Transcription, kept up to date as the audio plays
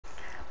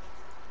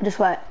Just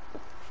wait.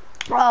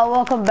 Oh,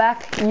 welcome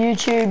back,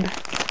 YouTube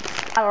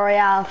Battle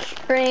Royale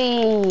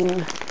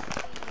stream.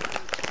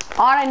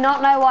 I do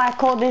not know why I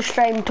called this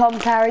stream Tom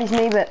Carries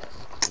Me, but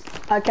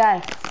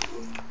okay.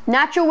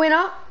 Natural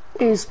winner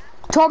is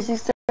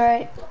Tom63.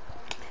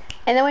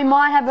 And then we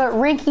might have a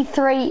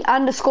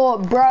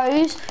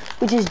Rinky3_bros,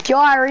 which is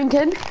Jai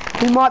Rinkin,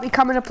 who might be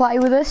coming to play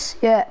with us.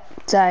 Yeah,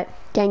 so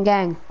gang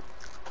gang.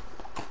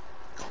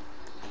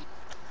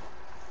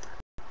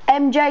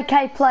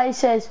 MJK Play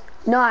says,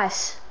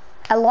 nice.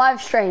 A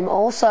live stream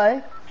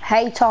also.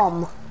 Hey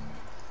Tom.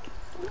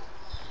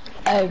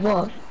 Hey,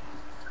 what?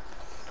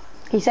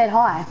 He said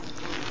hi.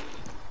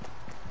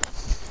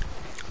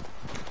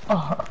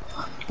 Oh.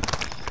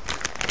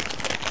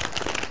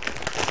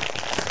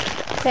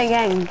 Hey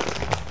gang.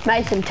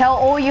 Mason, tell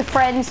all your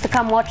friends to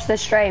come watch the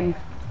stream.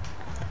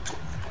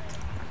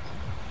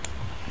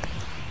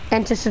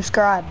 And to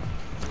subscribe.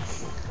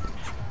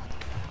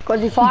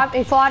 Because if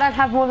I don't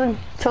have more than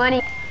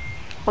 20,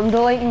 I'm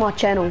deleting my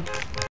channel.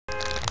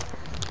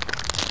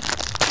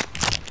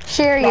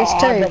 Serious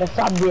too. I better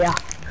sub ya.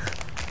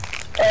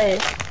 Hey,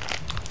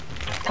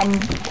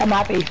 come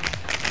happy.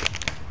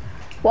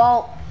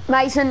 Well,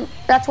 Mason,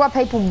 that's why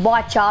people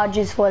buy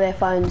chargers for their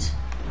phones.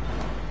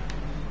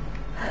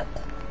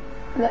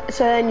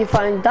 So then your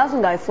phone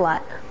doesn't go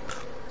flat.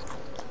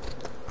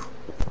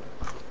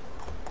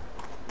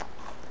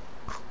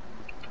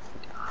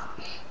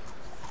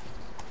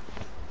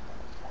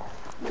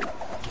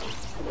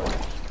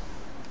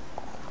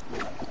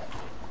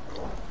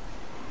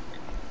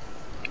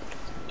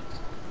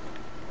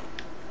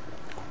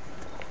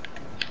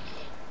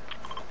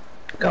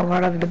 Go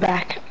right over the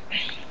back.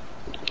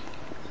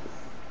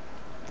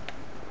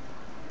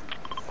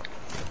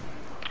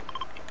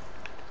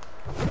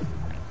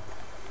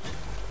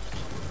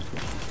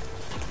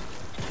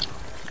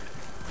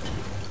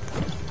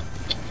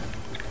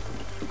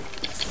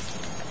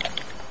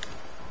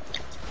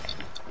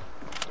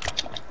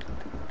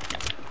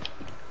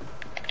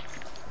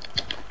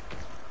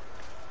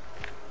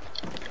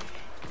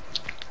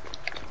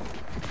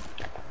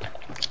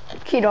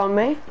 Kid on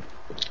me.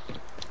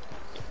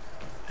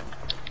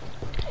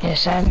 Yeah,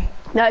 Sam.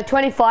 No,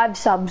 25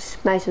 subs,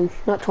 Mason,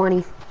 not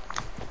 20.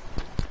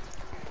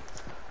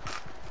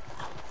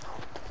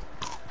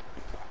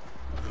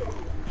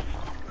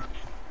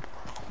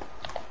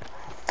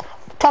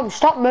 Tom,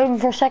 stop moving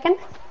for a second.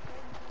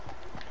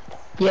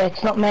 Yeah,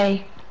 it's not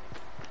me.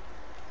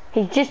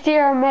 He's just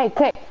here on me,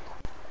 quick.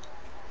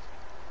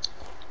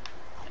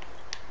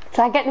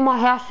 So I get to my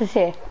house is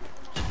here.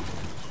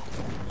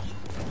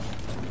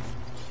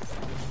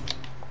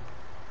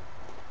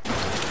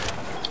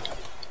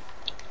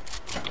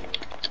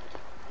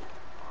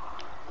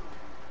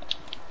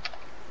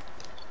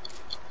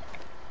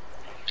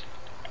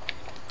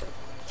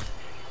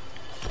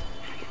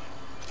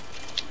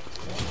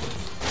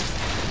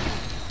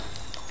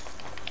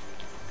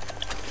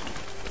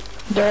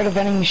 They're at a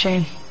vending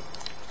machine.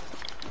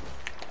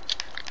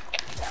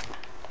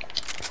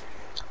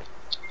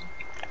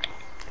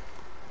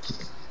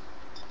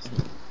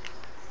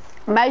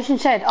 Mason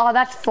said, oh,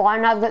 that's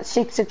fine, I've got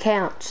 6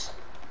 accounts.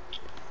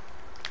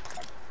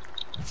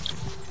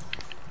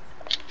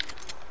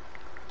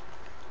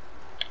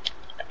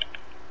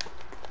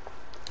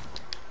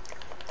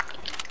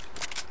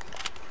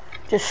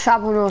 Just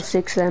sub on all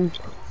 6 then.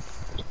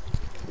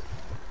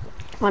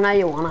 I know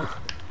you wanna.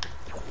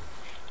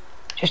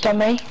 Just on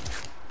me.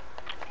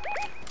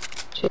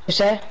 Just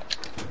there.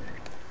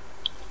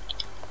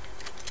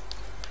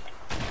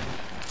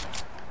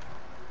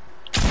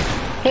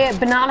 Here,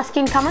 banana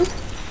skin coming.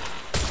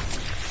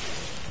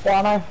 Yeah,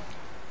 I know.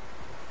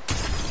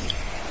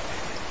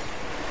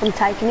 I'm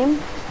taking him.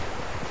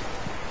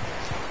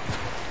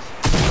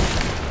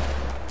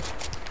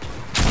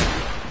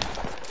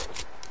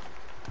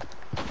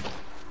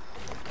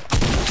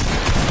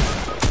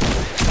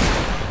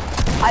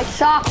 I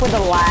suck with the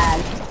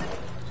lag.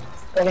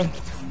 Got him.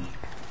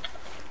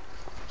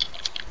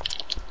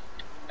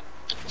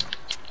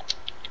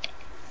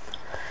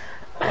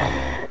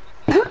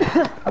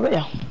 How about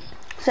you?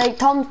 See,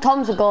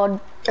 Tom's a god.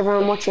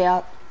 Everyone watch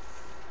out.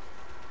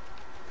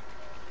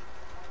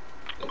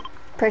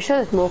 Pretty sure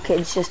there's more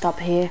kids just up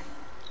here.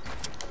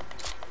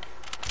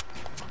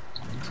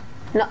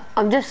 No,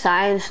 I'm just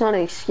saying, it's not an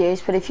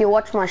excuse, but if you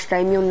watch my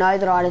stream, you'll know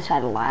that I just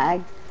had a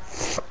lag.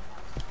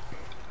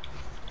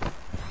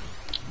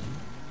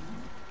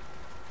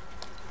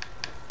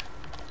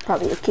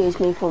 Probably accuse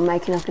me for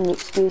making up an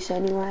excuse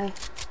anyway.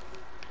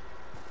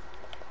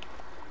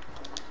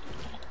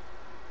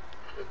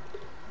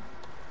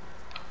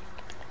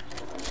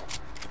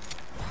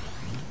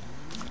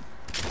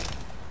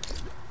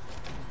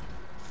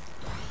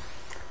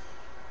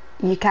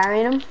 You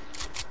carrying him?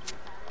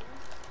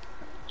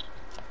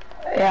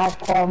 Yeah, I've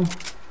got him.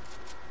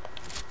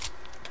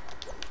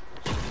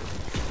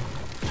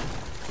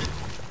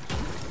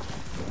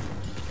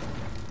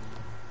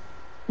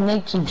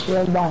 Need some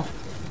shield ball.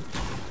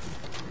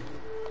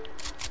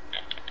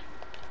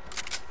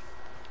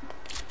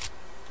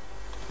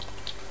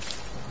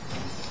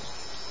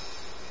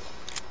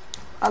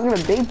 I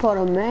got a big pot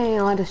on me.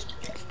 I just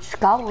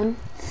got one.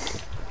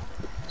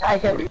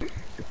 Take it.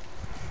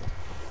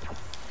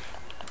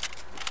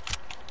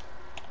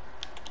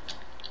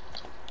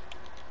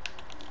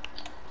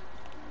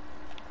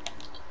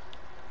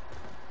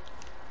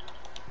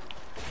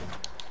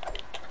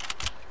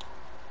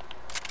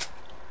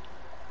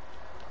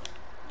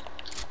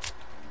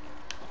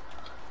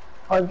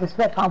 Oh, the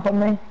spit pump on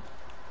me.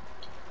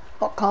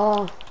 What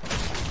colour?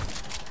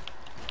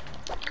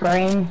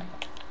 Green.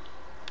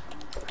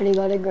 Already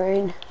got a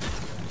green.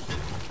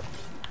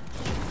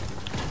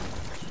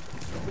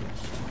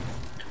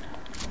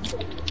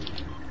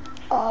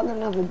 Oh, I'm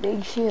gonna have a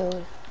big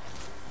shield.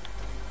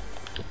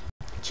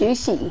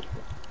 Juicy.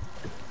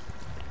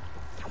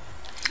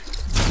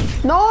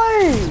 No!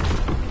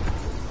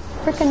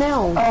 Frickin'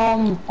 hell.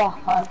 Fuck.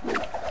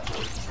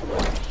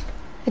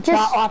 It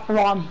just... That last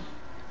one.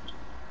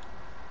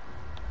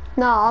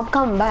 No, I'm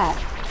coming back.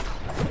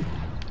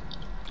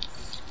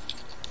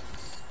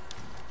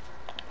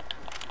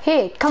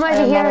 Here, come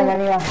over here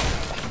and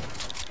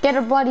get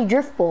a bloody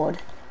driftboard.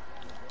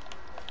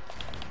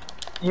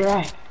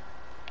 Yeah.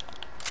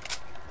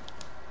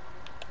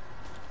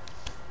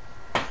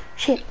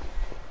 Shit.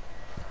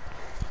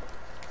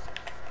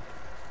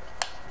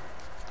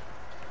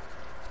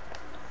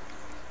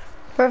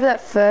 Wherever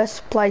that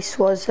first place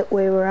was that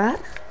we were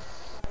at.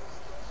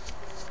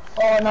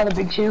 Oh, another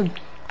big shield.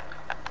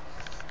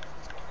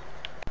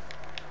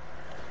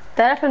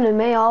 That happened to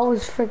me. I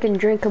was freaking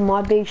drinking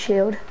my big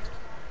shield.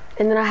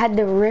 And then I had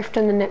the rift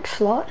in the next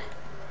slot.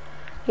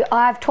 Yeah,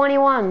 I have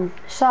 21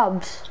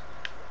 subs.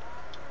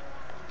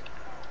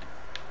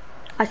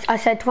 I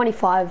said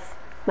 25,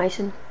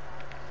 Mason.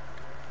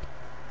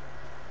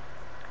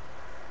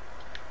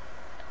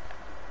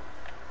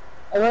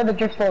 Where are the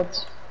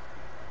driftboards?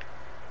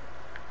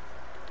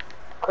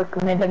 Quick,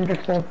 we need them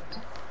driftboards.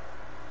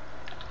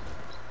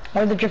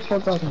 Where are the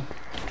driftboards open?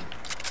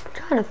 I'm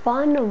trying to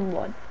find them,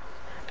 what?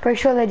 Pretty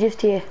sure they're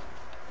just here.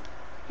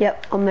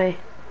 Yep, on me.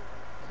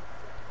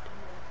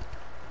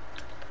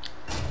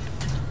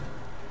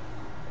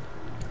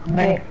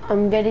 Okay,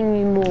 I'm getting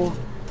you more.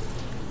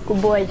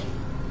 Good boy.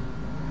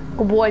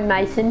 Good boy,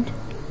 Mason.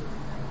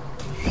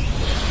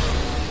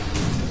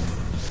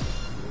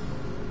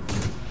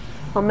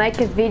 I'll make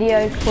a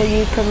video for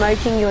you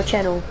promoting your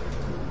channel.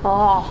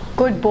 Oh,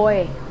 good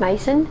boy,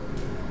 Mason.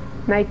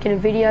 Making a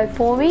video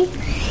for me.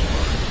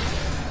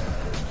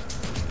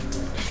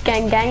 Just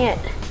gang it.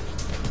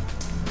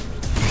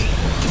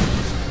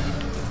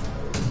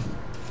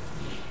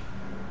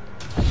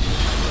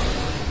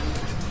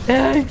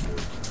 Hey.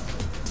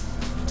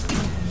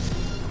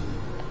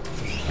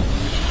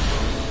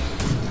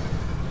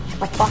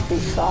 I fucking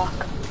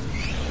suck.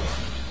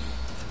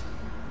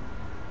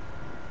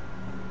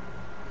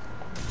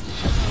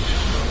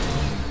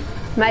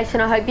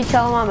 Mason, I hope you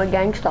tell him I'm a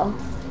gangster. I'm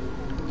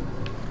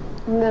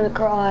gonna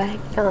cry.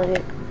 Can't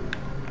it?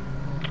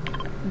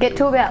 Get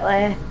to about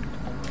there.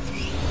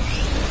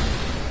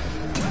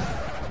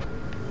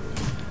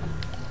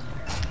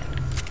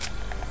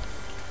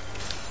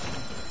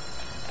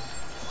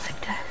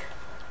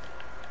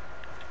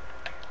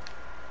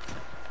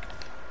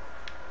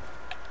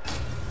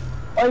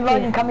 Oh, you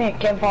can come here,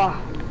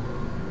 campfire.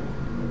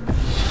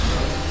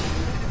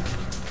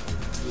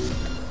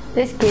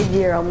 This kid's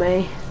here on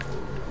me.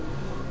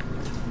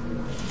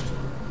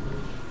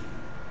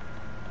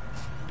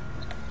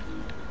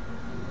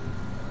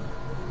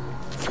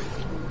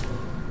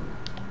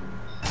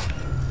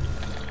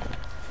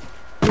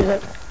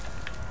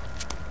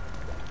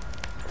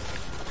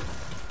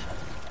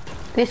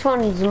 This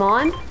one is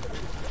mine.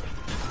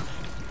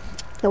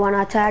 The one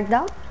I tagged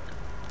up.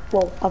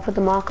 Well, I put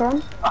the marker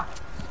on.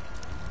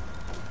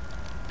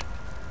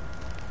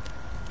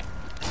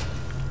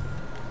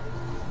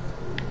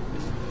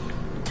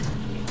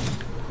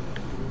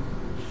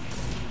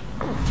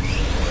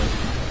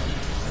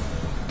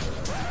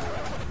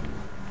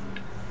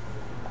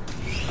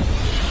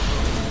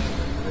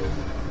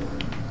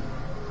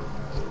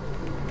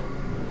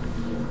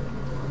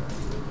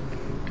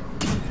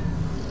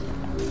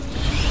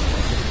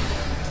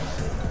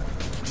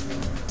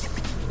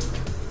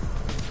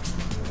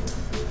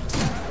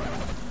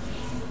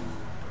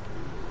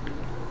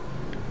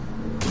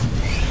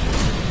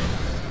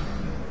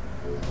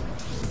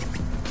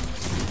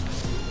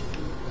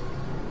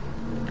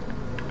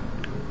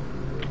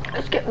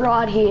 Let's get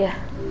right here.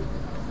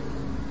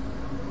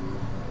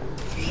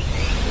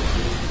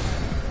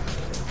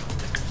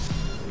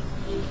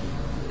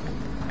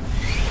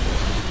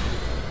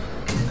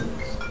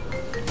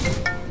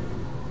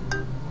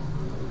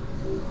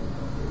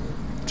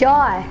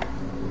 Jai.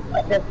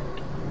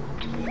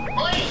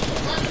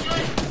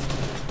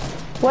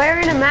 We're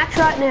in a match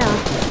right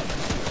now.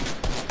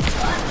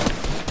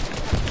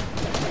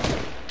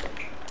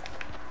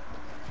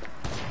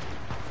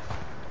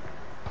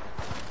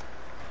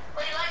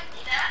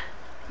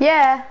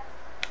 Yeah.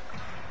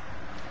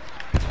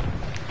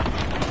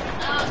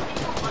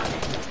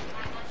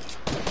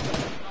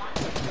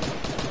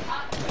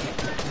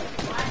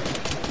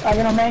 Are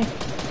you on me?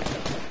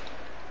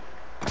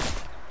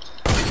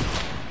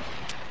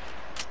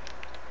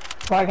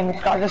 Like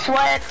this guy's a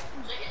sweat.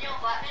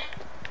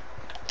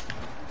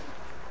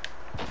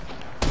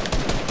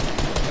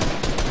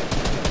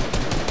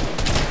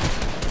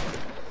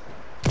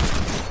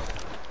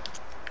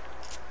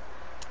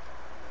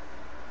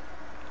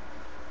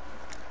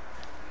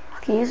 I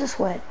can use a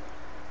sweat.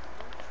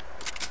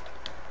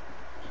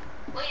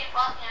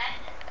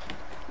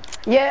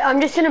 Yeah, I'm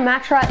just in a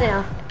match right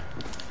now.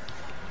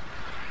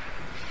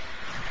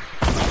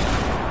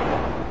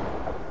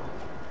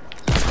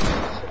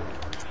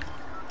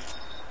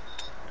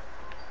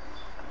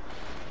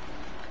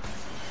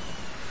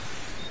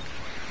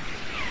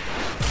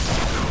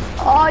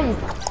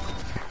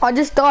 I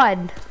just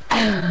died.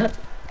 At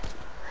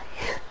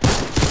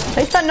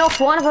least I knocked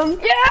one of them.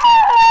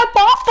 Yeah,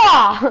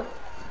 Papa!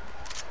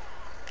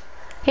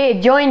 Here,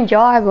 join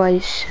Jai,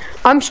 boys.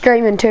 I'm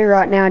streaming too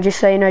right now, just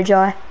so you know,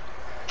 Jai.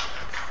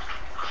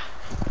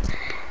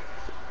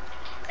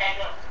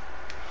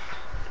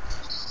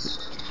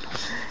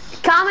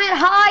 Comment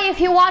hi if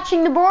you're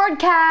watching the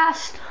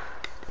broadcast.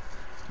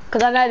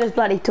 Because I know there's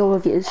bloody two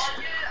of yous.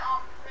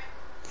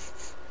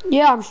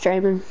 Yeah, I'm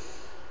streaming.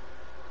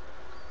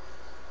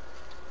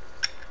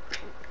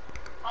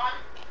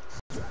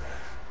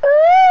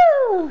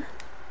 Ooh!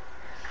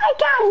 I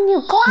got a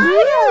new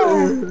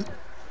glider!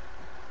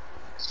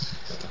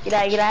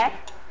 G'day, g'day.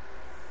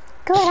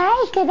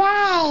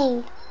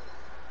 G'day.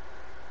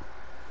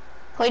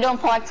 We don't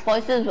fly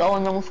explosives or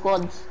normal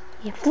squads.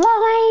 You're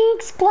flying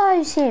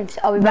explosives.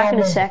 I'll be back in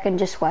a second,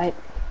 just wait.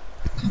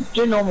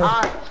 Do normal.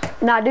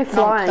 No, do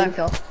flying. No, don't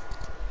kill.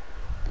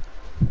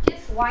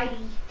 Just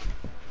waiting.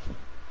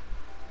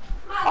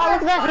 Oh,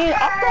 look at that new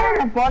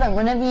update on the bottom.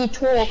 Whenever you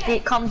talk,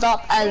 it comes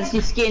up as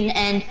your skin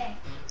and...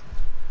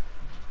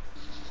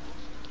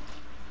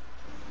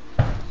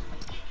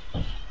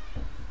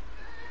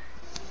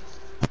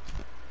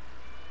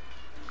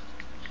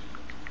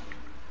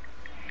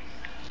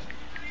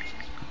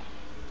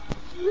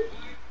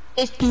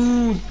 This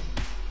dude.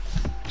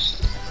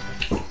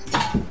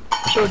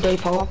 Sure,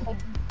 default.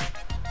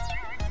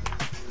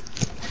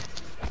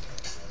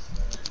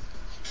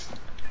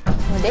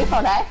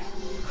 Default, eh?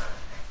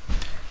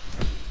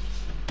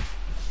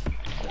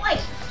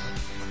 Wait.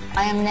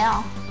 I am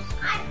now.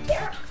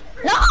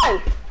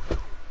 No!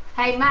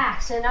 Hey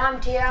Max, and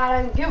I'm Tia,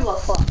 I don't give a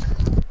fuck.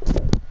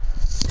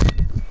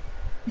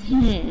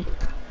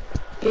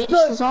 Bitch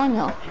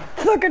lasagna.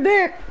 Suck a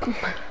dick.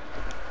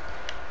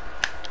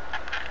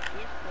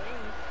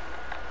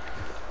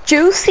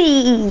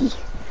 Juicy.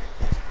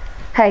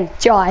 Hey,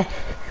 Jai,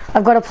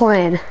 I've got a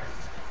plan.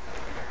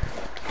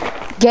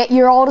 Get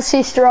your older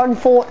sister on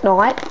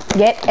Fortnite,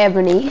 get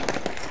Ebony,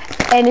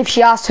 and if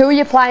she asks who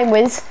you're playing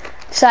with,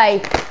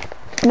 say,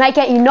 make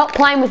out you're not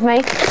playing with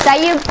me,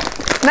 say you,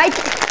 make,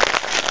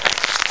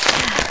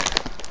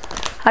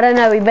 I don't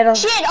know, we better...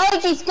 Shit,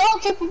 OG Skull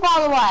Trooper,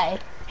 by the way.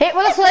 Hit,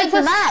 well, let's leave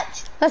the this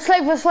match. Let's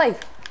leave.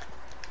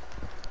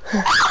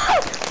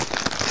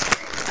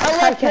 I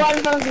left Okay. right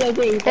in front of the OG.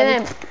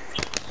 And then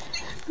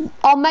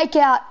I'll make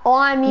out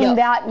I'm in Yep.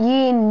 about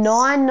year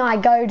 9 and I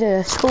go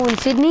to school in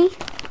Sydney.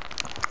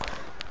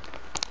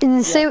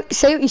 And see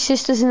what your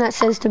sister's and that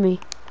says to me.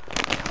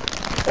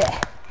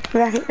 Yeah.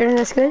 Right,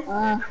 that's good?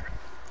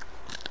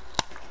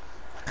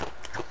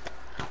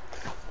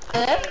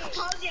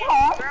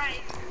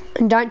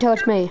 And don't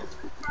touch me.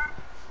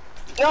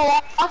 Yo,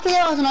 lucky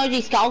there was an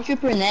OG Skull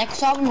Trooper in there,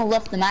 because I wouldn't have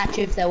left the match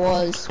if there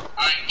was.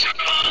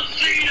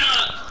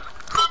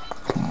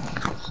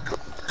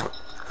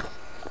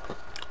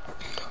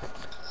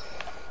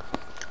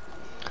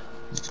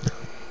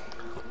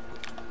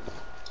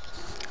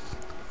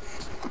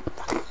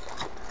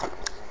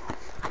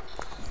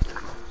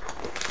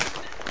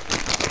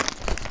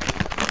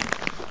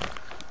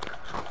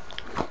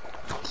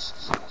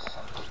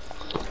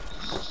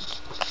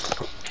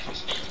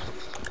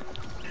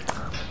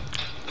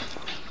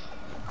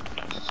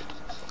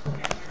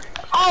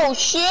 Oh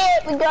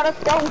shit, we got a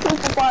Skull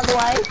Trooper, by the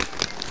way.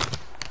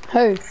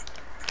 Who?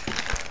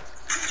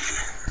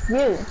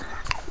 You.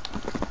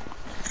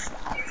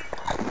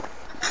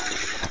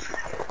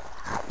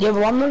 Yeah,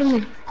 but I'm not in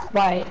the...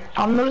 Wait,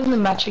 I'm not in the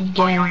match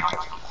again.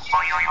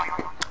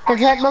 Is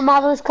that my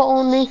mother's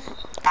calling me?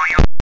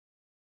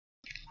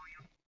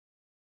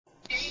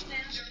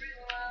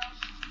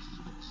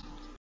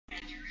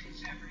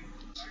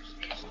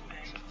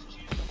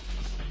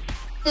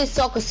 This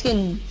soccer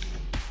skin.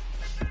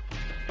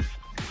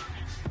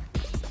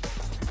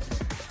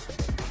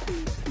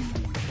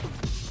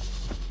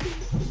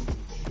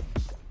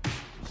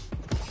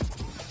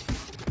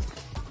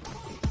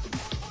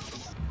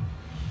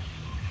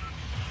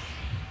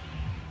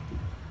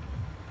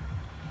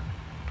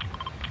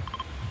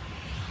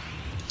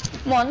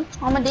 Come on,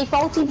 I'm a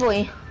defaulty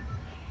boy.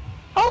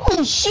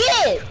 Holy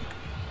shit!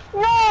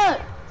 No!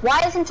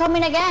 Why isn't Tom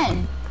in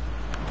again?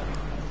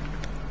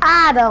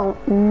 I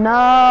don't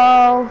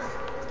know.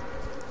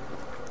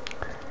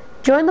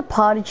 Join the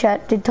party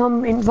chat. Did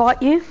Tom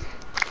invite you?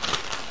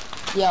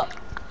 Yep.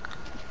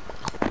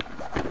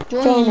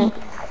 Join Join. it.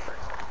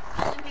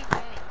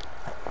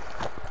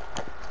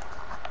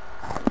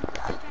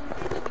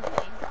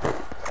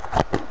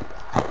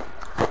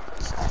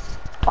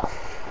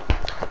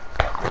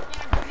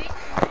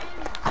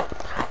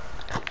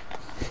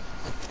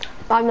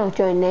 I'm not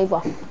joining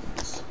either.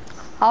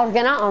 I was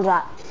gonna, I was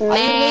like, Are you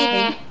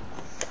meh. leaving?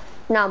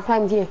 No, I'm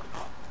playing with you.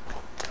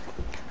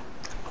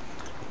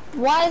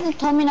 Why isn't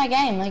Tommy in that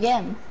game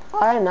again?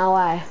 I don't know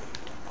why.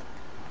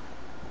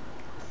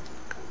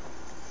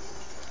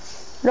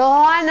 No,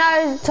 I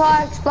know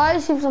tire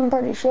explosives, I'm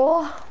pretty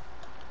sure.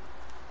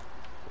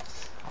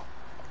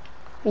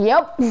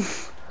 Yep.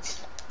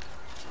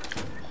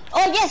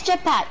 Oh yes,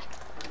 jetpack.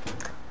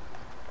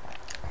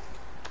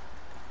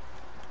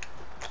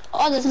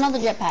 Oh, there's another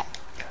jetpack.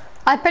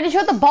 I'm pretty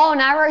sure the bow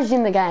and arrow's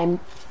in the game.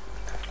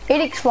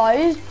 It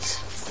explodes.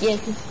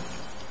 Yes.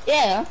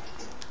 Yeah.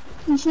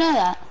 Did you know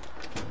that?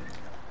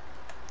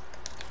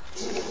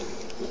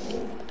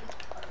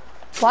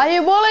 Why are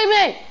you bullying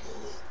me?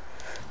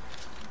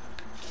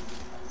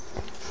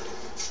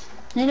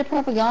 Need a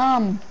proper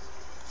gun.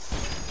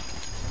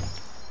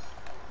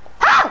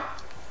 Ah!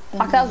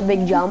 Fuck, that was a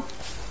big jump.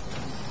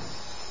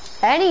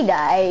 Any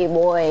day,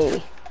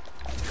 boy.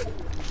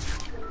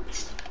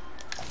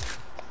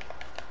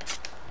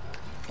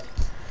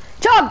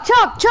 Chug,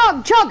 chug,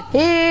 chug, chug.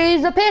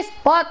 He's a piss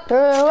pot through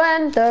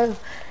and through.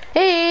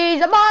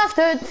 He's a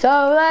bastard,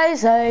 so they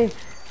say.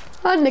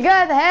 On the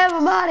go to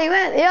heaven, but he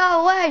went the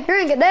other way.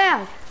 Drink it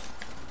down.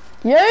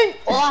 You?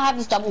 All I have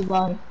is double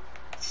bow.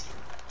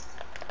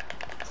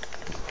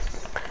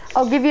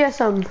 I'll give you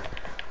some.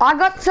 I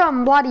got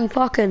some bloody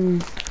fucking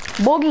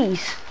boogies.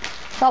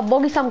 So I'll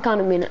boogie some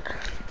kind of minute.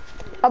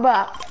 How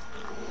about?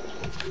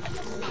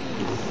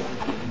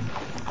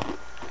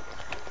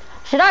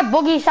 Should I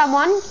boogie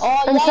someone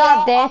and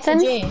start dancing?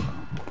 RPG.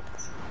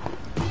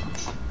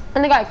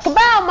 And they go,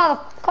 kabow,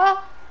 motherfucker.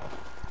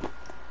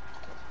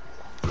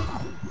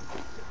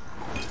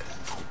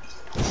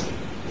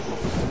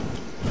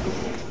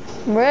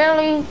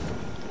 Really?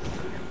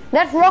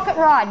 Let's rocket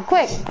ride,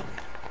 quick.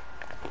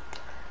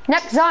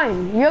 Next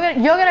zone. You're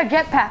gonna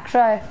jetpack,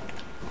 so.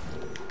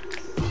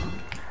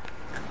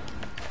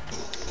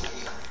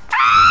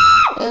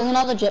 There's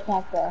another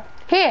jetpack there.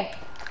 Here.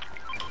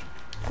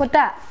 Put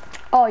that.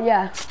 Oh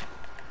yeah.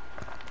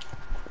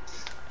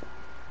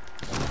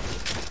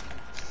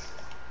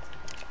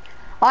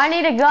 I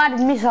need a guided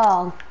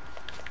missile.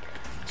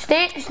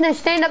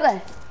 Stand up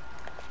there.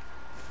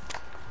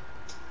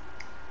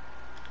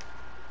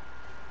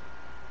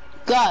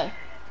 Go.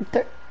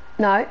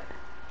 No.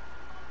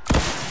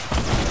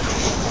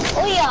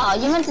 Oh yeah,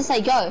 you meant to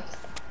say go.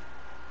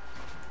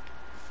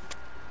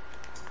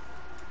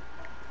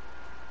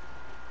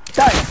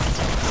 Go.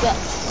 Yeah.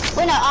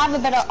 Wait, no, I have a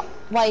better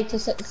way to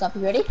set this up.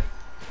 You ready?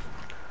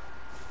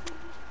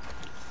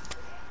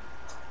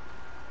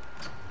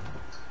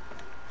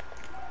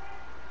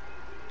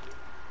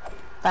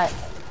 Right.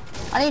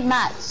 I need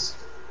mats.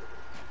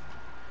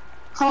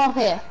 Come up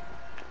here.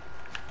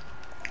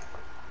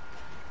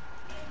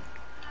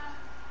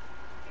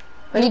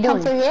 What are you Come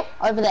doing? through here?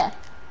 Over there.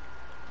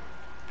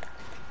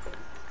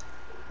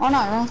 Oh no,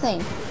 wrong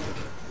thing.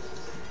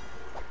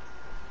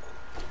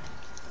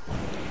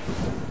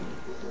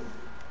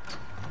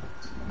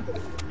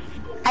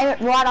 Aim it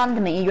right under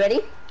me. You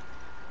ready?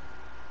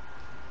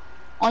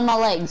 On my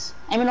legs.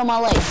 Aim it on my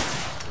legs.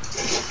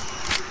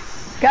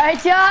 Go,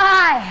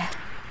 Jai!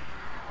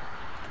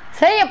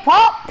 See ya,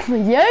 Pop!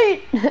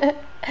 Yeet!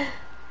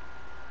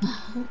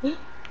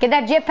 Get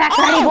that jetpack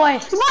ready, boy!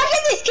 Come on,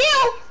 get this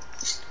kill!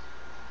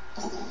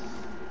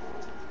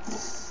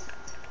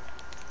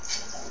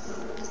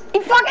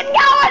 Keep fucking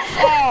going!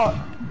 Oh.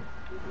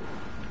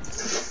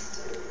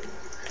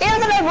 He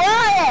doesn't know where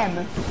I am!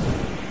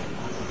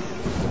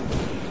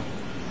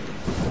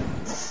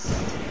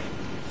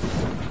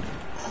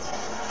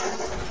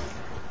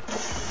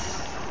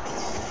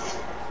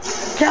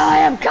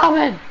 Jai, I'm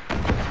coming!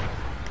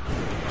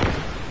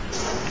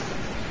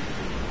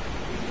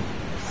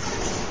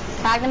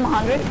 Tagged him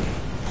 100.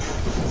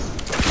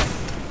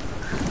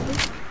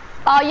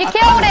 Oh, you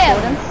killed him!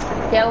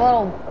 You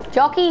little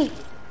jockey.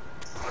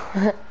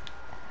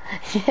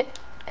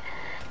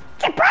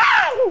 Get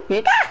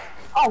Bitch.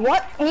 Oh,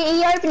 what?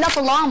 He opened up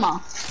a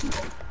llama.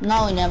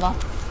 No, he never.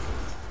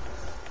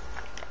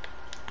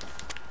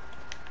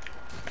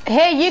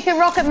 Here, you can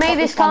rocket me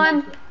this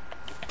time.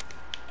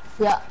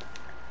 Yeah.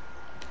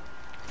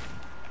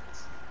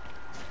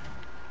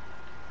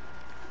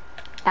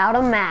 Out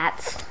of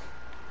mats.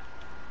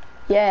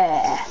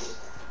 Yeah.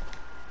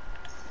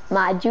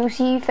 My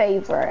juicy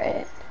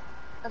favorite.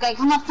 Okay,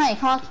 come up to me,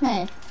 come up to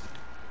me.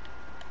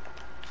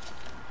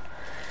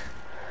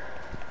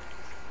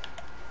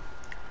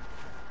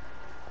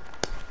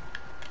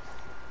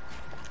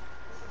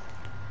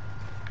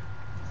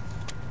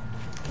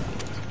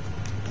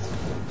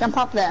 Jump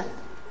up there.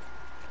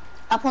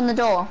 Up on the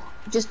door.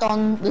 Just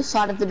on the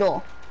side of the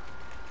door.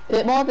 A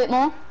bit more, a bit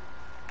more.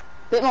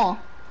 Bit more.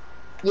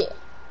 Yeah.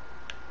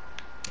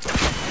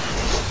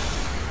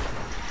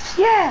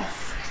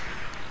 Yes!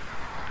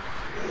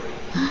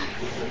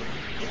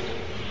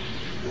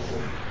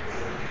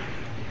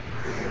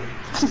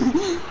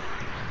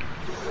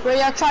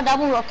 Ready, I'll try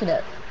double rocket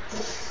it.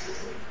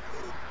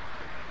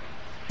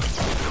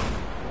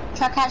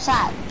 Try catch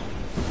that.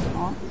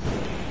 Oh.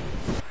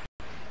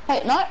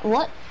 Wait, no,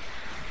 what?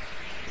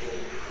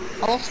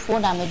 I lost 4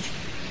 damage.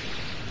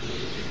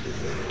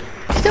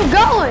 Still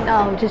going!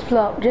 Oh, just flew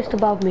up just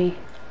above me.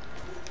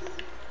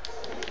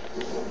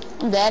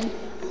 I'm dead.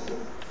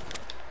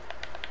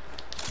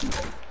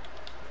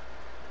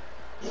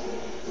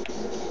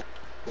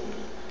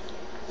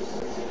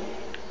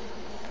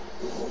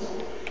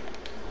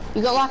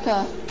 You got like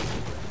a...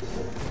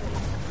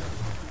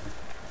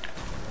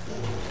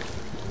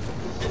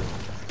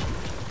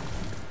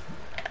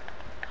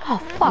 Oh, I'm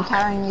fuck.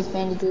 carrying these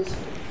bandages.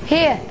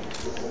 Here.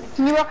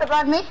 Can you rocket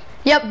ride me?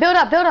 Yep, build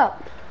up, build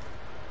up.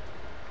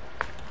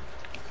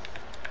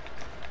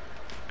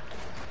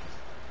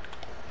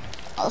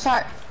 Oh,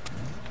 sorry.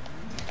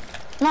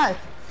 No.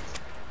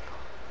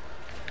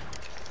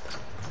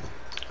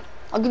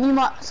 I'll give you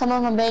some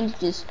of my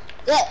bandages.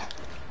 Yeah.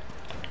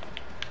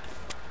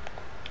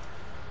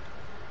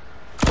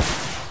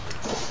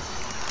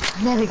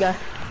 There we go.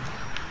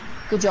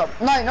 Good job.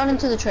 No, not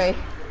into the tree.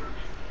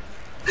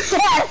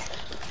 Yes!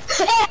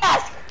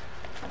 Yes!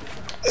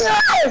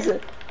 Yes!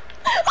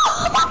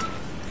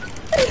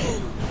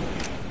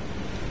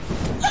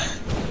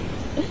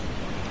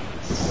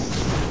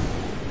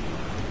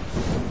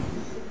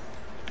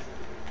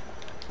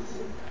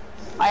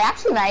 I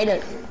actually made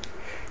it.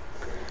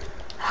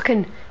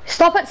 Fucking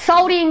stop at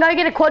Salty and go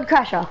get a quad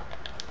crasher.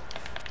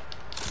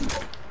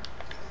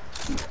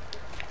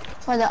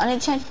 Sorry, I need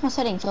to change my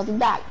settings. I'll be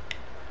back.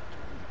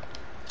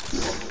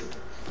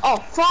 Oh,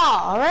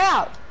 far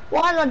out!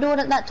 Why did I do it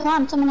at that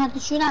time? Someone had to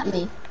shoot at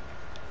me.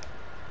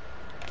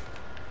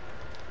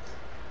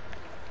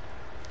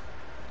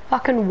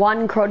 Fucking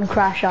one quad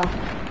crasher.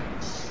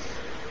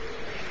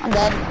 I'm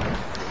dead.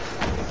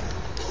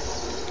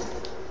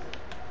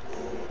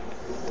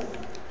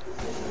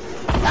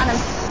 Got him.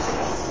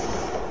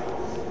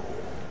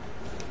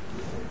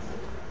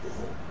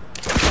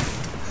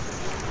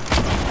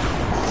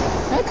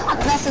 They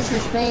can't message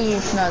with me, you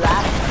know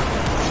that.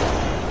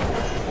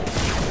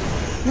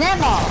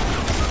 Never!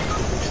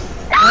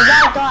 Maybe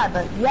I'll die,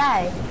 but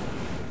yay.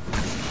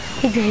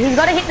 He's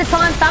got to hit the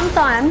time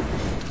sometime.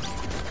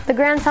 The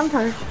ground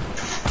sometime.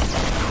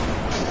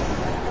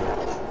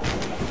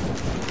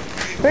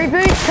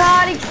 Reboot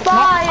card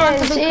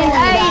expires in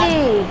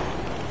 80.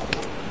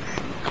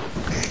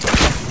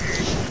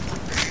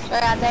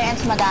 Sorry, I didn't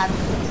answer my dad.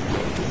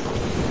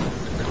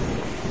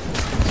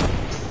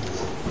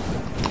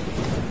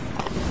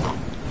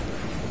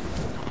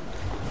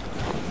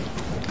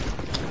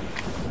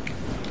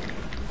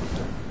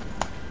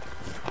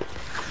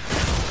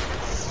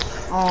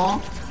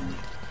 Oh,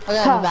 I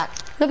gotta be back.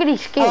 Look at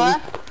his skin. Hello?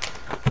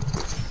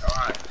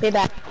 Be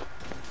back.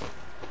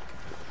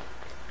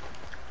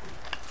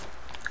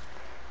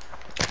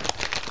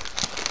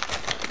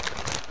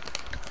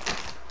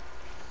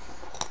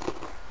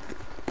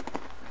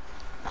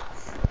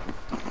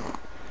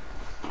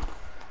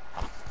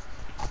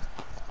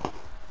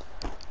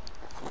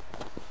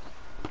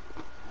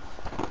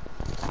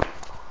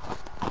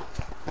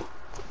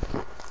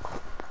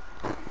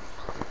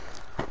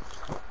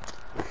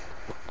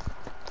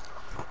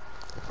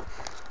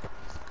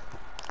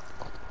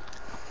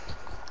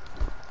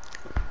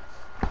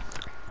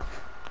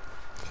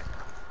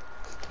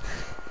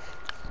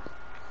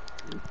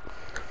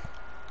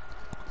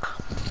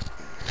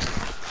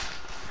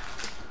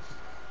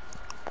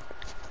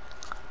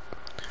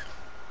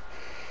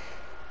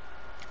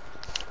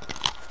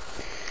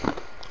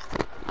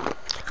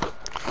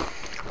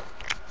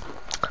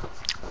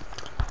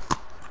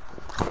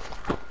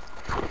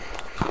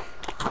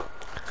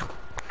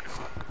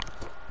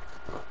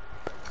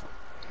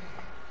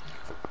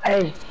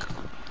 Hey,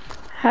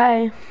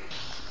 Hey.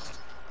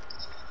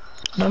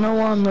 I don't know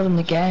why I'm not in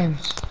the game.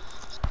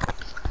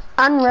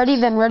 Unready,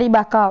 then ready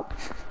back up.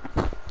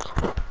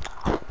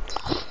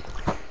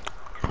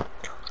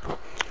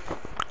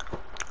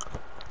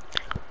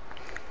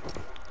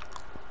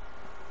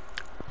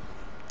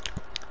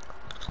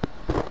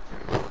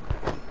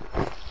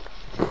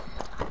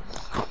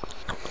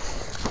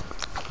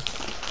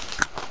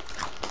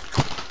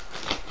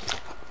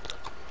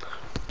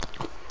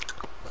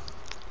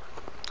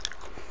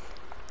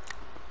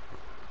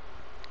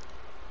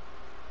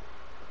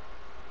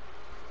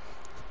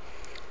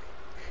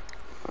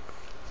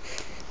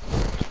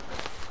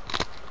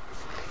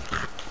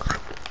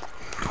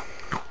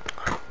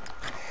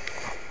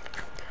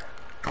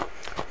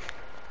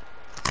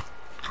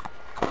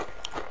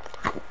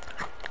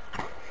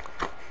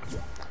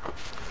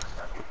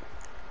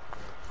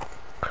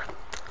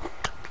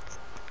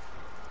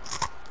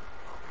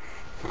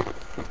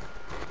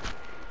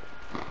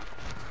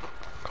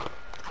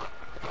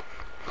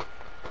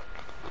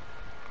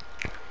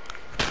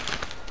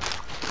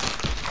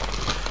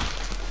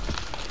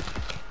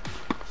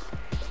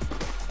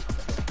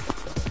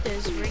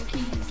 Does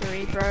Rinky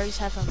 3 Bros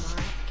have a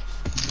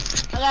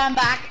mic? Okay, I'm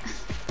back.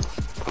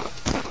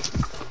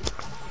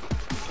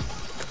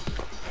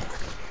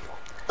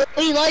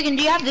 Hey Logan,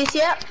 do you have this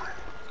yet?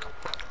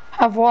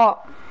 Have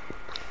what?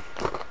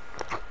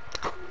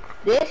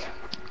 This?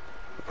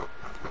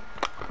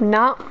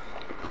 No.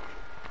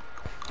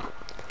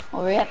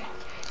 Oh yeah.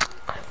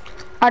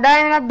 I don't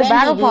even have the Benji,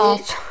 battle dude.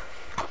 pass.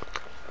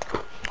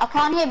 I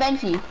can't hear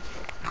Benji.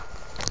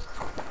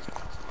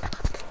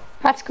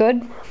 That's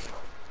good.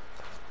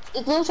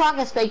 It looks like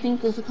I'm speaking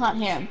because we can't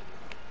hear him.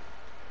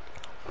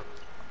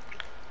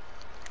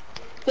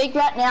 Speak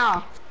right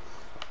now.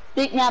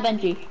 Speak now,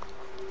 Benji.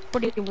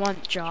 What do you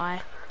want,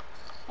 Jai?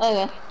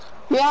 Okay.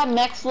 Do you have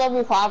next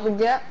level hybrid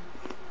yet?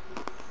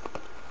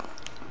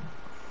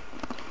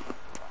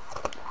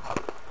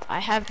 I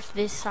have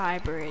this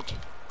hybrid.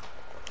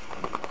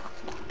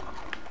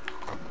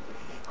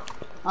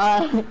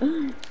 I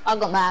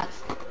got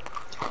max.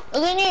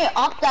 Look at your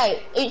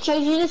update. It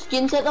shows you the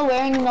skins that they're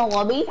wearing in the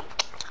lobby.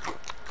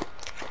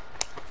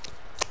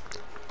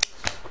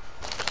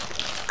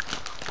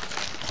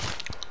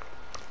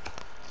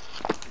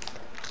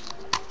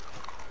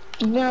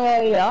 I'm gonna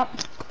load it up.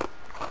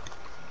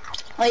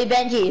 Hey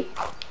Benji,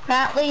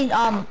 apparently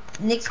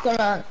Nick's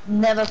gonna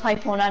never play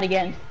Fortnite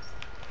again.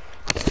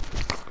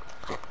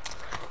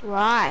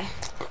 Why?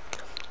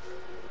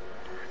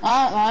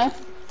 I don't know.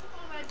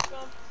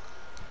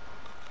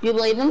 You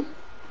believe him?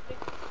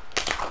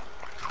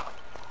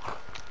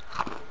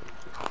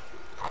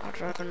 I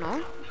don't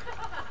know.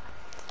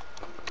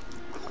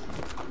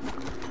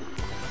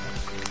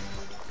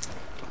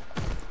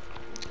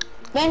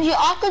 Benji,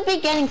 I could be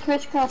getting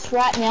crisscross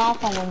right now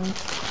from him.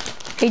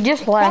 He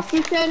just left. Fuck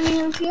you showed me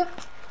him shit?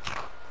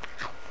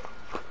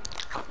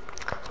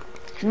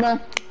 No.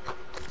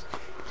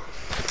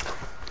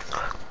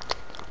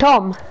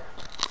 Tom.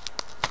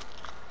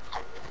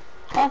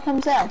 Fuck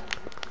himself.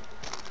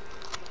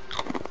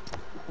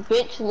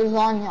 Bitch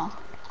lasagna.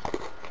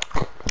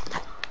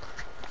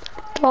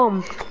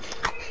 Tom.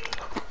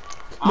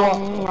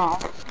 No.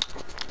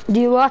 Do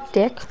you like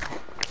dick?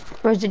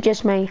 Or is it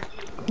just me?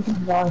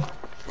 No.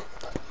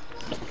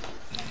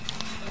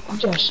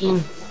 Just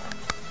you.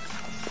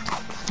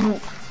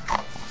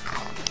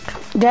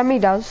 Demi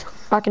does.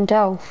 I can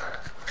tell.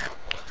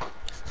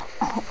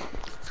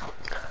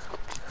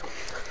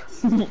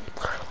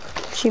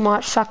 She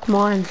might suck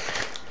mine.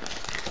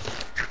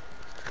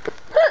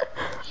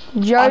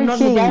 I'm not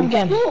the game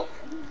Joking. again.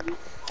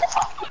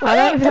 I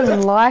don't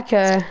even like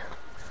her.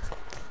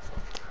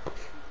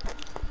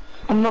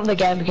 I'm not the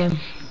game again.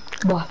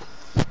 What?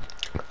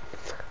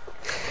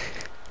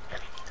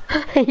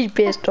 He's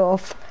pissed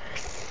off.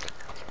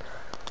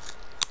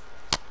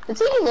 Is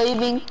he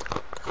leaving?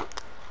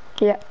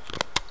 Yeah.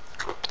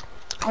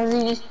 Or is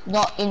he just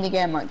not in the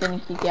game, like getting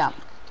kicked out?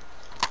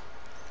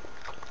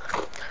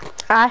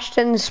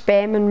 Ashton's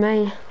spamming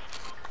me.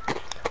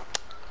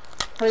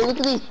 Wait, look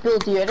at these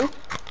builds, you ready?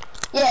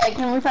 Yeah,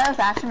 can we play with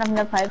Ashton? I've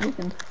never played with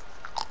him.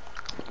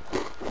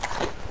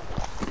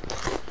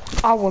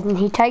 I wouldn't.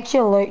 He takes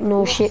your loot and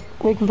all shit.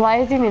 We can play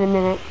with him in a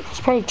minute. He's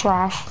pretty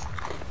trash.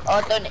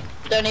 Oh,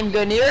 don't even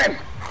go near him.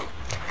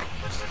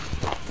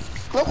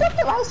 Look what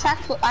the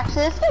racetrack look.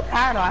 Actually, let's go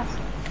paradise.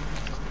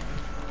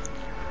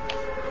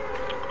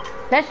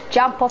 Let's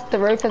jump off the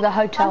roof of the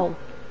hotel.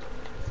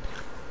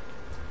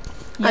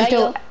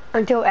 Yeah,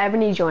 Until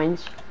Ebony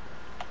joins.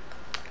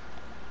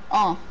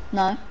 Oh,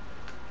 no.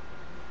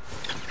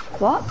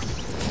 What?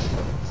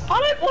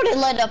 I don't want to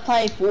let her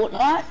play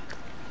Fortnite.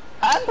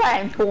 I'm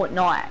playing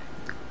Fortnite.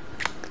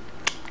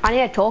 I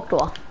need to talk to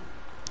her.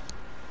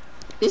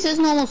 This is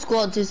normal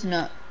squads, isn't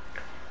it?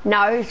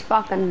 No, it's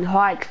fucking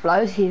high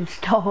explosives,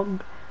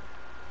 dog.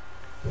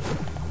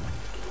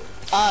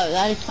 Oh,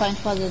 that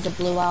explains why there's a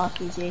blue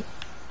RPG.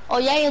 Oh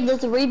yeah,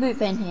 there's a reboot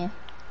fan here.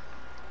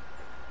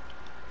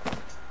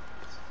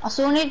 I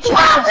saw it check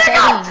the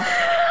settings.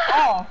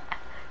 Oh.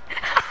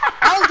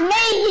 That was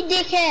me, you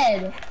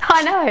dickhead!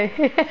 I know.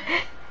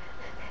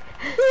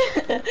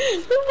 Look at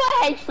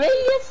my HP,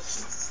 you're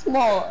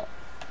small.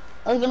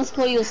 I was gonna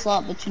call you a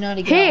slut, but you know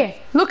to get Here,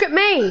 look at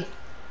me.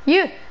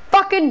 You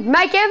fucking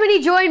make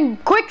Ebony join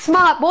quick,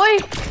 smart boy.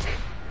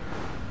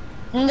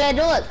 I'm gonna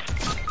do it.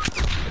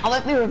 I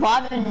won't be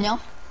reviving you.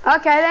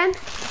 Okay then.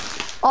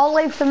 I'll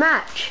leave the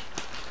match.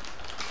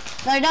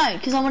 No, don't,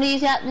 because I want to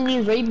use out the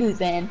new reboot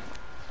van.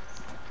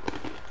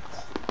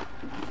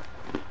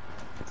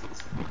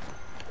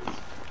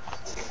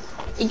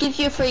 It gives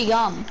you a free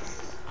gun.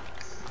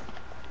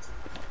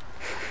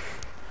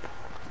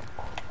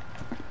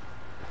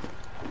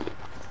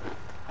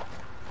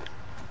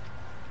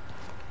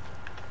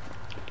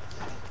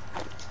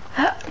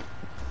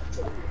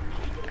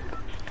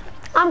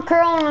 I'm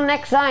curling the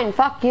next zone.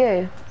 Fuck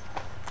you.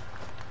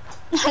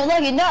 No,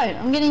 Logan, no,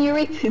 I'm getting your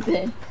reboot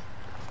van.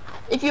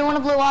 If you want a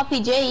blue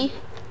RPG.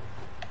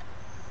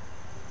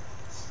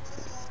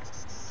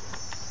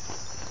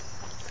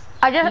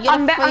 I'm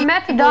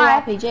about to blue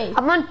die. RPG.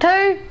 I'm on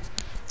 2,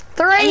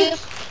 3,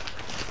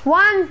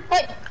 1.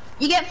 Wait,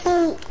 you get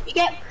full.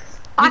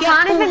 I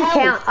can't full even health.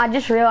 count. I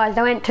just realized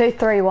I went 2,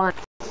 3, 1.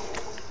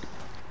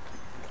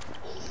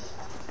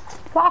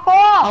 Fuck I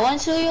off! want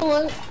to show you a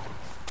loot.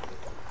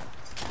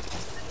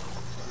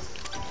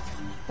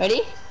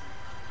 Ready?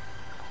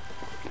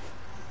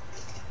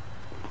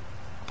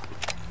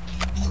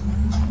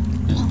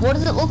 What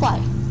does it look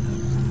like?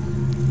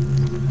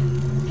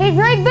 He's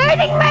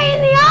rebooting me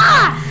in the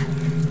ass!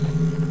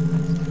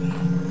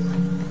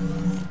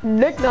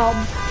 Nick knob.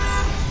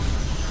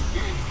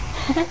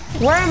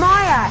 Where am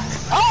I at?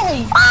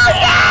 Oh! Oh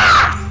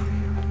yeah!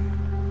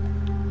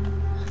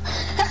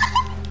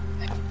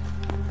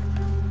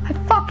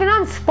 Fucking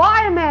I'm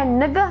Spider-Man,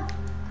 nigga.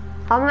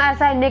 I'm gonna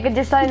say nigga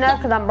just so you know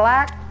because I'm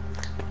black.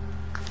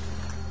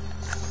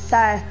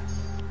 So,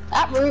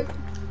 That root.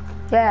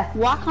 yeah.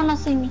 Why can't I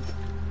see me?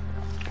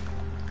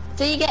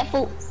 Do you get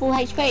full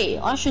HP?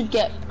 I should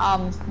get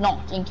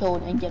knocked and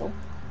killed and get all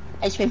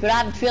HP, but I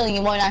have a feeling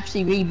it won't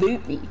actually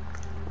reboot me.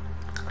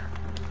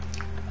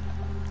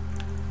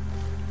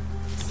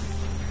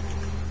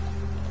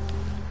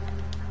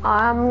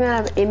 I'm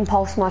gonna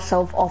impulse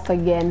myself off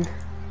again.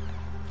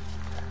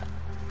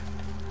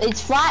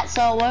 It's flat,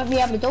 so I won't be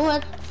able to do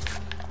it.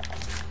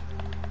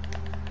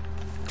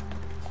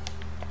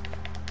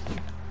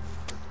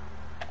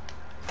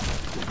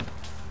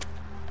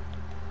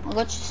 I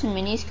got you some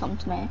minis, come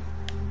to me.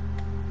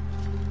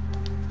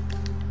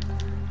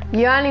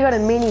 You only got a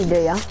mini,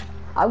 do ya?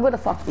 I've got a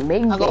fucking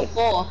big I got dick.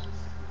 4.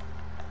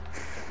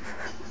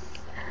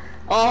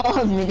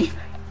 Oh, mini.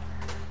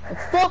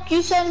 Fuck,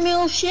 you send me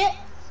all shit?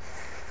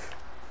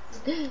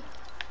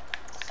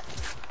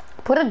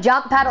 Put a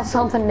jump pad or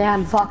something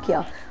down, fuck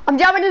you. I'm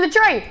jumping to the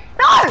tree!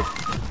 No!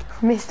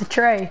 Missed the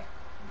tree.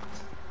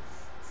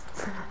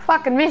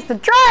 Fucking missed the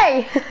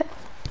tree!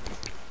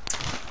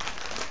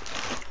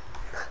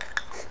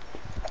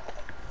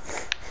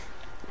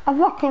 I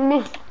fucking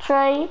missed the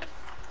tree.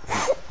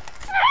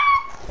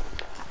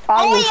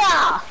 Oh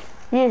yeah!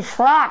 You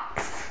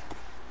suck.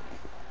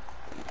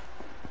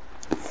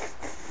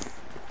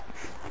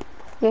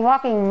 You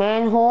fucking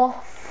man whore.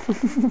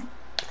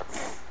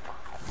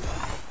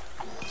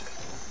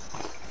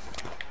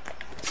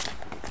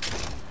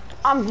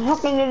 I'm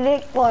fucking a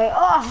dick boy.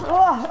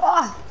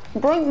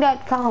 Drink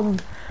that cum.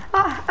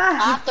 I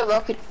have to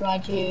rocket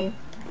ride you.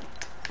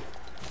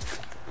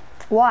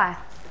 Why?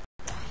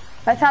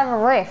 Let's have a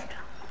rift.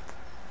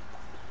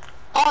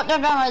 Oh, no,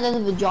 there's a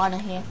vagina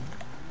here.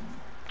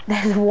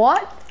 There's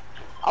what?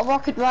 I'll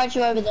rocket ride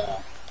you over there.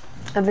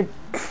 A bit.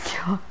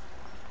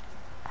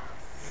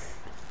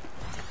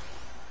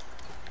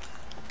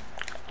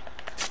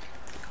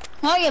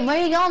 Oh yeah, where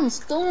are you going?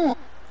 Storm.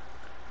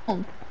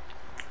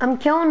 I'm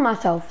killing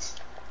myself.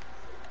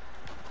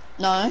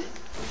 No.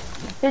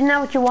 Isn't that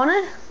what you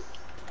wanted?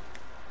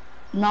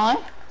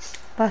 No.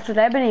 That's what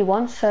Ebony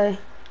wants, so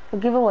I'll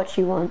give her what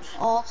she wants.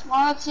 Oh,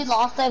 tomorrow's your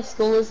last day of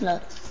school, isn't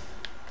it?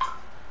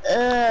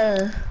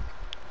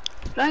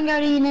 Don't go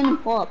to Union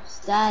Pop.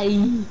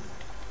 Stay.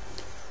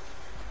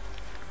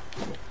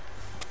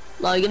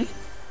 Logan.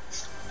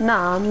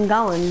 Nah, I'm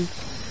going.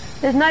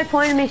 There's no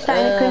point in me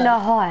staying at Kinder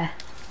High.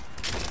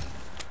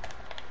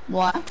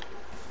 Why?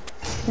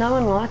 No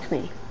one likes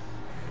me.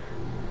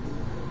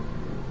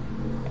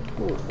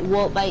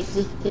 What makes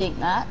you think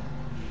that?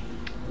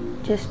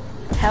 Just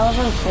how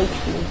everyone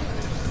treats me.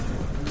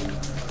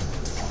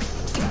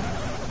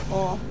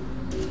 Oh.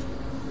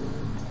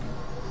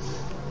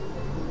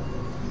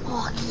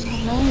 Fuck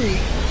me.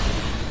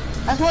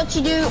 That's what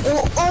you do.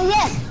 Oh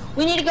yes,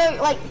 we need to go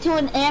like to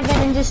an air vent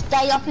and just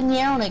stay up in the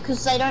air on it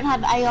because they don't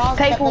have ARs.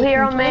 People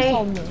here on me.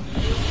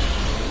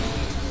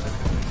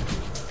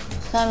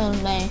 Same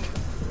on me.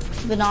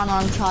 Banana,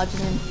 I'm charging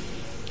him.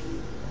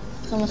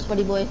 Come on,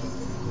 sweaty boy.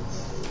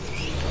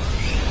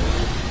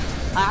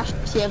 I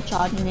actually am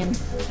charging him.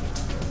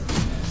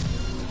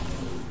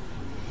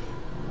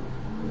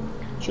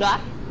 Should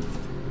I?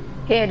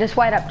 Here, just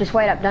wait up,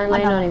 don't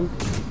land on him.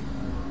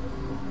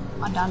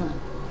 I've done it.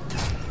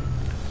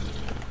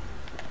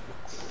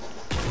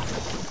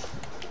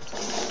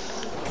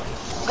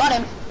 Got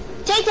him.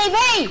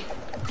 TTV!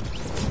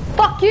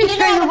 Fuck you,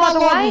 Streamer, by the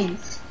way.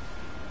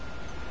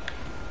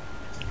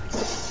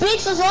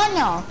 Bitch,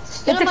 lasagna!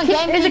 Get on my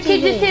game. There's a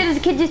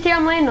kid just here,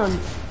 I'm landing on.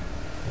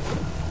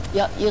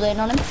 Yep, you land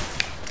on him.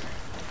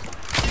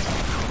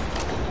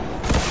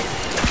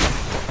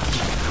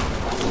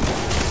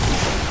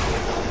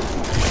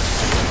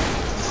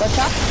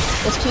 Gotcha.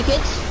 There's 2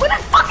 kids. What the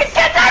fucking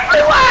kids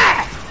everywhere!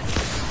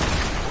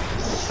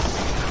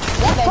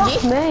 Yeah, Fuck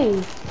Benji.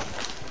 me.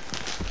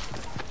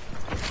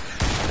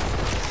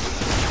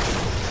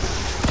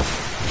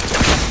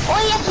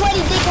 Oh, you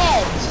sweaty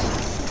dickheads!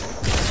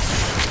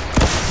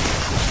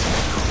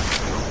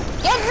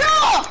 Get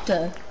knocked!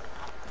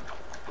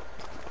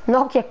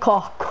 Knock your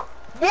cock.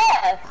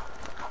 Yeah!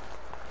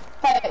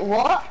 Wait,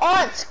 what?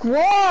 Oh, it's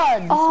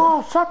squad!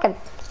 Oh, suck it.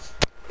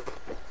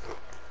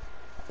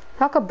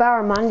 Suck a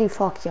barramundi,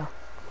 fuck you.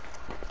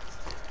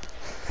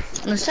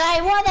 I'm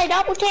saying, why are they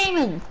double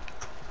teaming?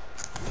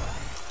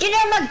 Get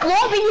out my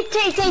glove, you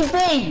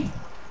TTV!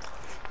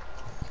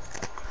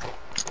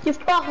 You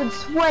fucking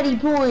sweaty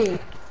boy!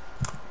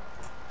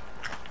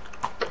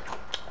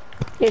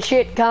 You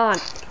shit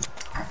can't.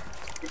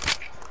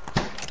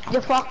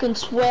 You fucking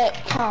sweat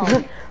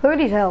cunt. Look at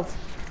his health.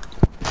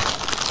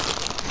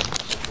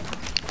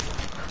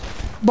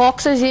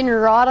 Boxers in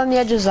right on the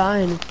edge of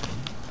zone.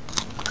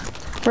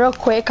 Real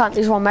quick, cunt,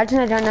 this one. Imagine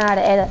I don't know how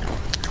to edit.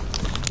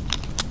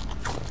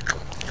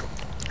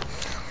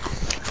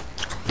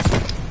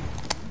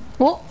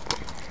 What?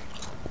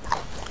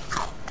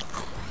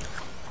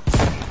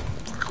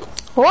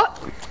 What?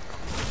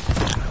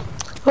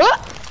 What?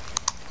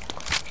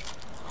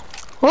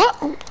 What?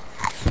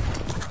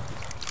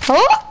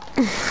 What?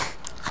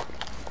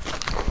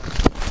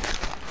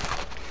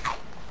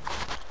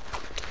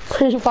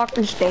 He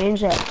fucking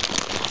stands there.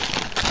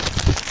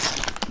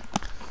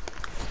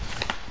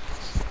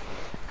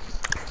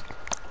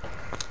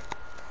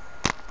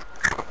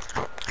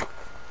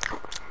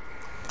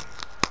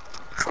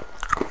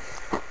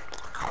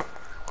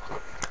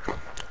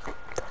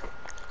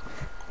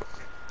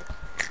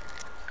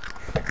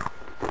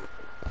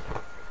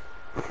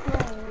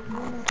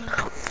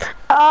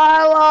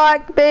 I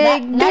like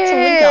big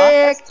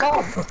dick.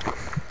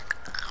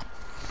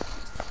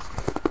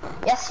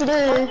 Yes, you do.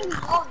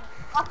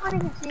 I can't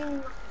even see any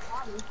body.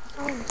 I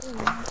can't even see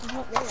him. He's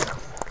not there.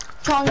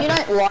 Tom, you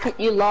don't like it,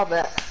 you love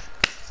it.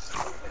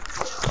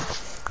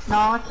 No,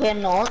 I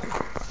cannot.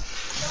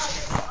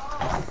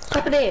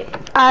 Look at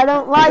it. I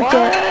don't like What?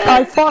 it.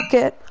 I fuck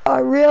it. I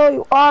really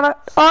wanna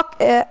fuck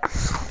it.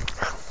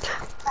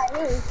 That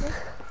is.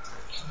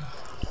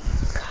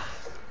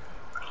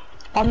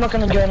 I'm not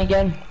gonna join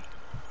again.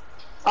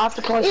 I have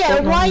to close. Yeah,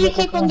 Fortnite why and you get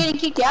keep back on getting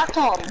kicked out,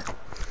 Tom?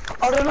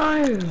 I don't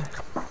know.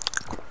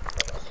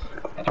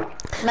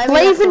 Maybe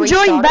Leave you and have to join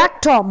restart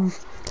back, Tom.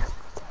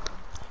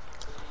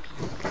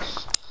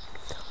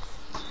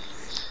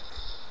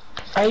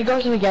 Are you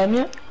guys in the game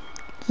yet?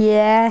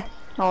 Yeah. it.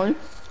 No.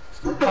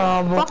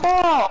 Well, Fuck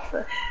off.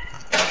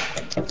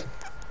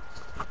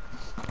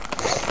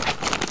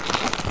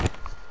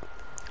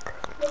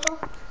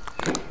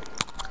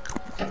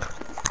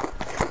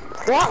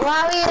 What?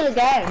 Why are we in the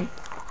game?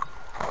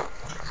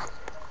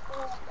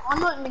 I'm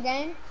not in the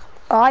game.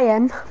 I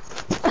am.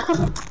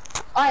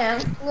 I am.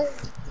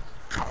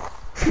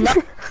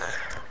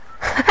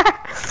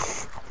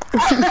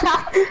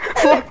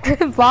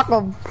 Fuck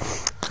them.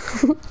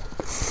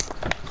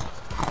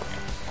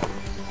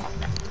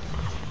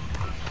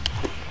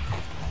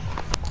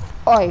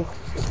 Oi.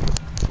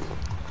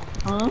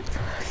 Huh?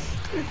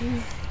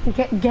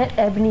 Get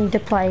Ebony to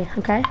play,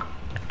 okay?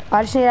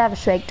 I just need to have a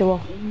shake to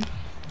her.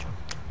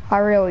 I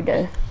really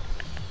do.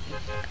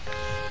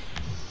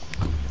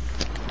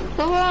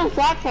 Come on,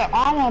 Doctor.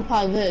 I want to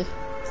play this.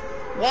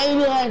 Where are you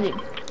landing?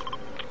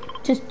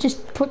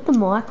 Just put the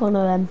mic on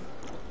her then.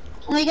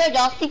 There you go,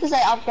 Dusty, because they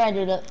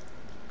upgraded it.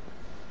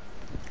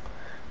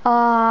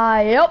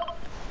 Yep.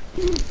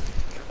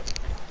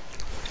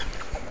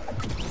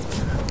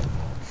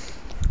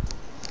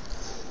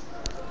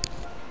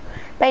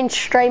 Been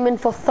streaming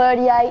for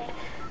 38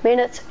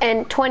 minutes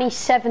and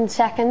 27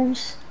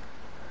 seconds.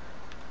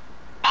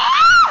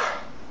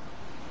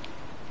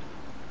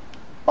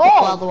 By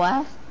Oh! the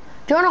way.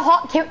 Do you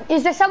want to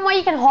is there some way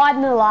you can hide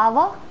in the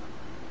lava?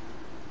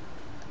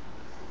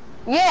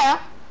 Yeah.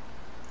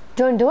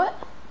 Do you want to do it?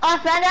 I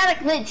found out a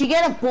glitch. You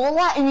get a ball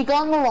light and you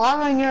go in the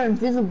lava and you're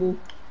invisible.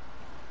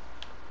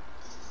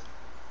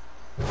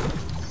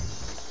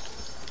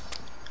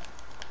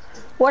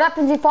 What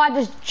happens if I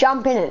just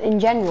jump in it in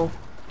general?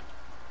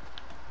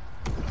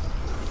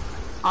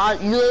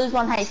 You lose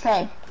 1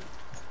 HP.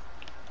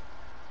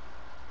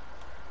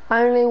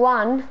 Only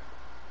one?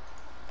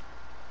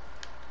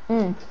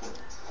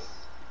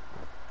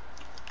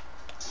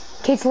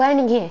 Kids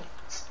landing here.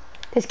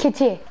 There's kids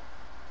here.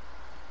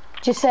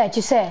 Just there,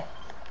 just there.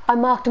 I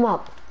marked them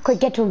up. Quick,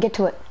 get to him, get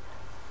to it.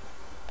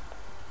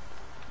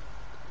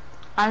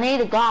 I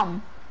need a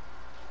gum.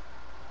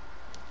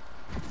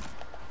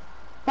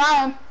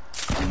 Ryan,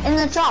 in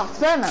the truck,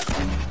 film it.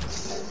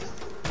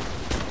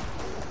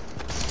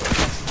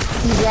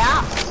 He's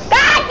out.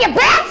 Ah, you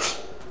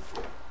bitch!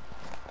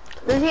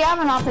 Does he have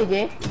an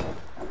RPG?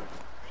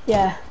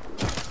 Yeah.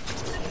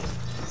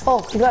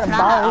 Oh, you got a Can I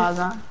bow. have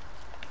that?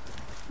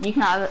 You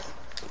can have it.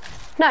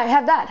 No,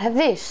 have that, have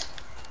this.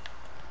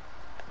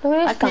 Look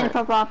I at just need a this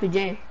guy. proper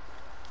RPG.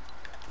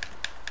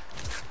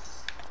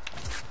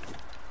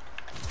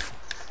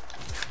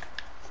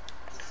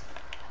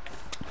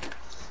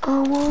 I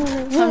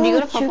wanna Tom, do you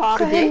got a root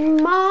proper RPG?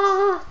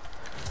 grandma.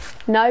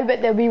 No,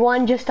 but there'll be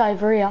one just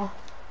over here.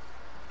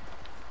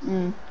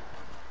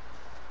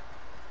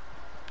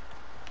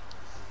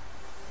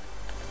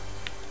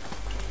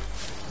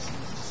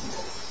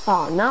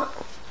 Oh, no.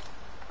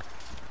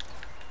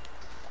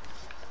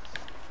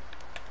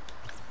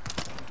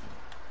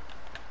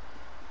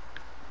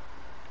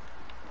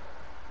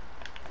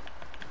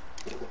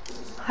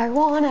 I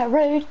wanna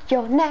root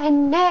your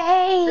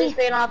nanny. Please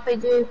be an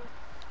RPG.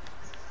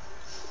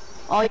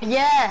 Oh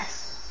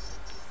yes!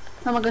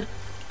 Oh my god,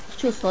 it's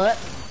too foot.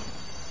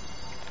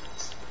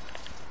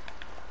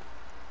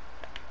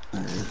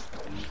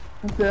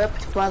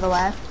 Burped, by the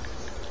way.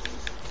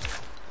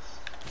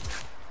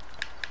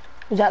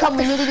 Is that Come,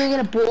 we need to go get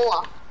a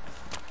baller.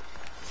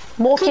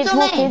 more Kids kids, on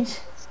more me. kids?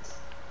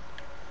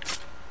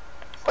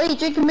 Wait,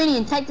 drink a mini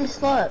and take this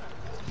slurp.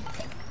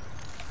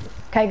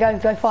 Okay,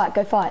 go fight,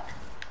 go fight.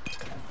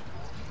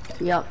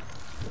 Yup.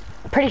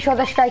 Pretty sure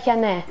they're straight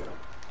down there.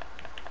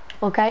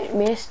 Okay,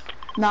 missed.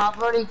 No, I've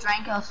already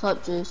drank our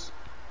slurp juice.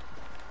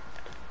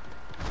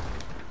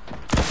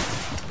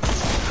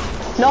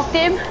 Knocked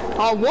him.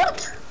 Oh,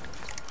 what?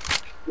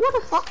 What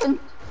a fucking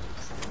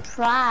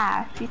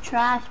trash. You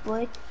trash,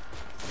 boy.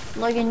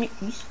 Logan,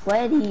 you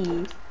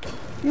sweaty.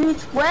 You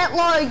sweat,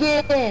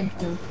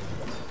 Logan.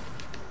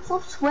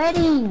 Stop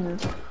sweating.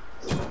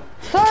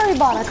 Sorry,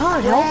 but I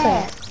can't help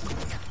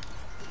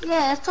it.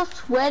 Yeah, stop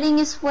sweating.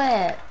 You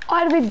sweat. I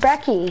had to be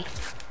Becky.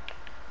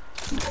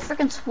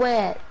 Freaking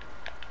sweat.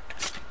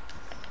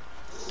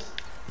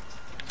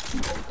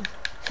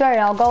 Sorry,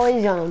 I'll go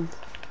easy on him.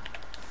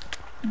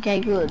 Okay,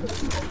 good.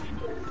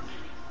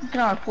 I'm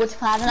gonna report to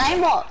part of the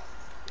name bot.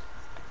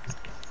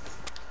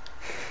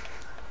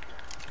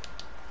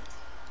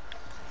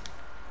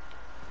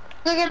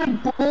 Go get a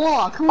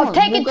baller. Come on. I've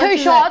taken we'll go two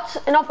to shots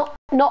and I've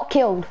not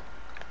killed.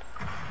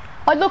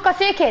 Oh look, I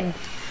see a kid.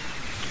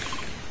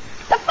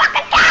 The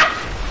fucking cat!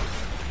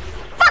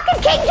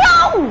 Fucking King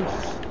Jones!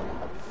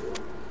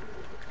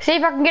 See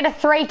if I can get a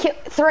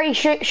three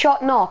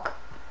shot knock.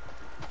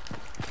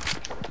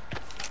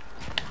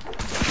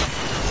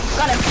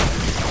 Got him.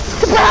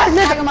 Surprise!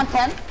 Tag him on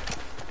 10.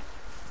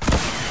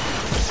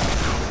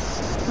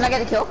 Can I get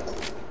the kill?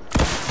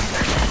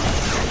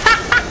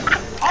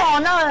 Oh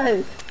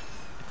no!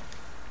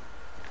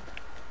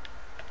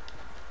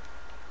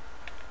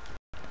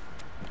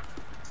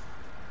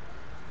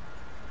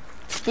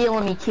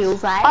 Stealing me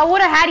kills, eh? I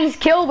would have had his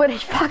kill, but he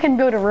fucking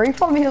built a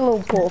roof on me, a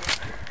little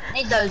puff.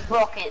 Need those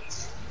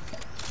rockets.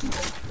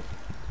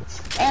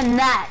 And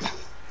that.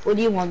 What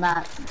do you want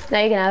that?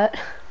 Now you can have it.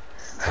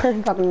 I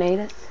don't fucking need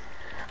it.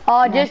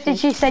 Oh, just as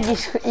she said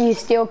you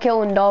still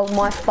killing dog,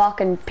 my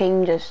fucking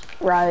ping just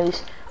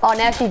rose. Oh,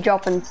 now she's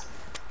dropping.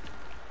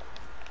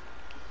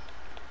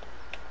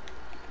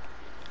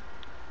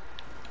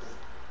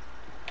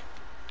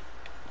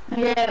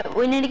 Yeah,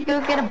 we need to go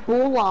get a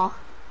baller.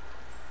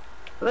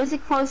 Where's the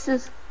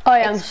closest? Oh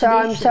yeah, I'm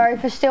expedition? sorry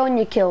for stealing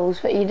your kills,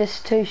 but you're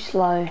just too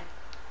slow.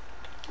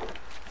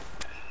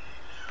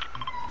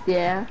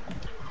 Yeah.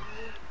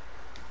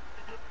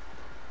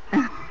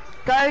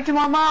 Go to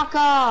my marker!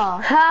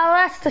 Oh,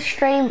 that's the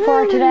stream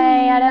for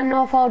today. I don't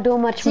know if I'll do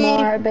much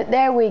more, but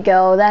there we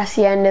go. That's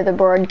the end of the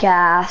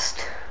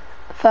broadcast.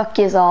 Fuck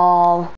yous all.